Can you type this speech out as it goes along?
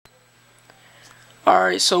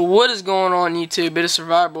Alright, so what is going on YouTube? It is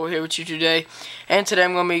Survivor here with you today, and today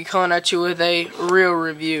I'm going to be coming at you with a real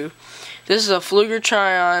review. This is a Pflueger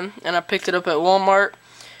Trion, and I picked it up at Walmart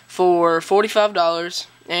for $45,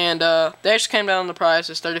 and they actually came down on the price.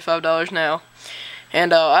 It's $35 now,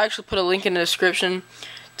 and I actually put a link in the description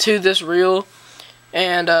to this reel,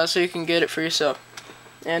 and so you can get it for yourself.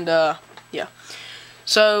 And yeah,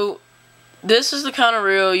 so this is the kind of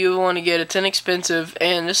reel you would want to get. It's inexpensive,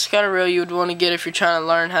 and this is the kind of reel you would want to get if you're trying to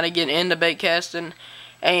learn how to get into bait casting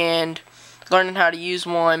and learning how to use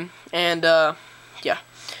one. And yeah,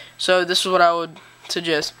 so this is what I would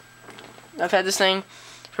suggest. I've had this thing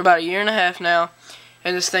for about 1.5 years now,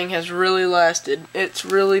 and this thing has really lasted. It's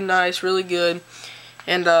really nice, really good,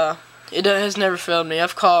 and it has never failed me.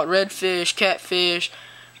 I've caught redfish, catfish,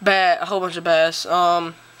 a whole bunch of bass,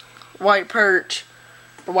 white perch,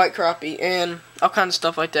 or white crappie, and all kinds of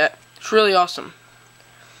stuff like that. It's really awesome.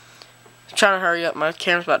 I'm trying to hurry up, my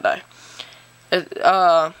camera's about to die. It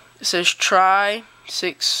says Try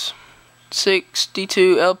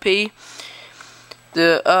 662 LP.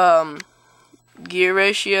 The gear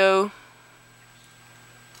ratio,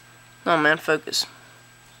 oh man, focus.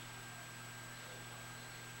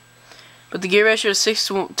 But the gear ratio is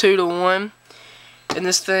 6:2 to 1, and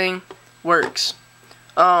this thing works.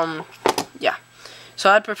 Yeah. So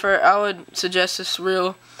I would suggest this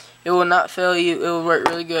reel. It will not fail you. It will work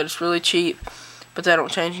really good. It's really cheap, but they don't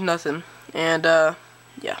change nothing. And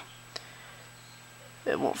yeah,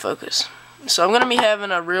 it won't focus. So I'm gonna be having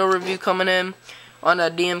a reel review coming in on a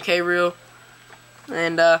DMK reel,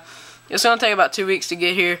 and it's gonna take about 2 weeks to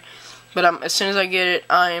get here. But as soon as I get it,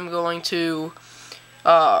 I am going to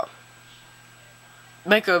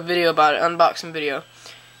make a video about it, unboxing video,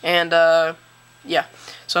 and yeah.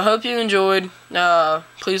 So I hope you enjoyed.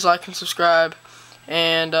 Please like and subscribe,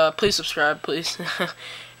 and please subscribe, please.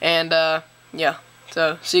 And yeah.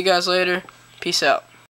 So see you guys later. Peace out.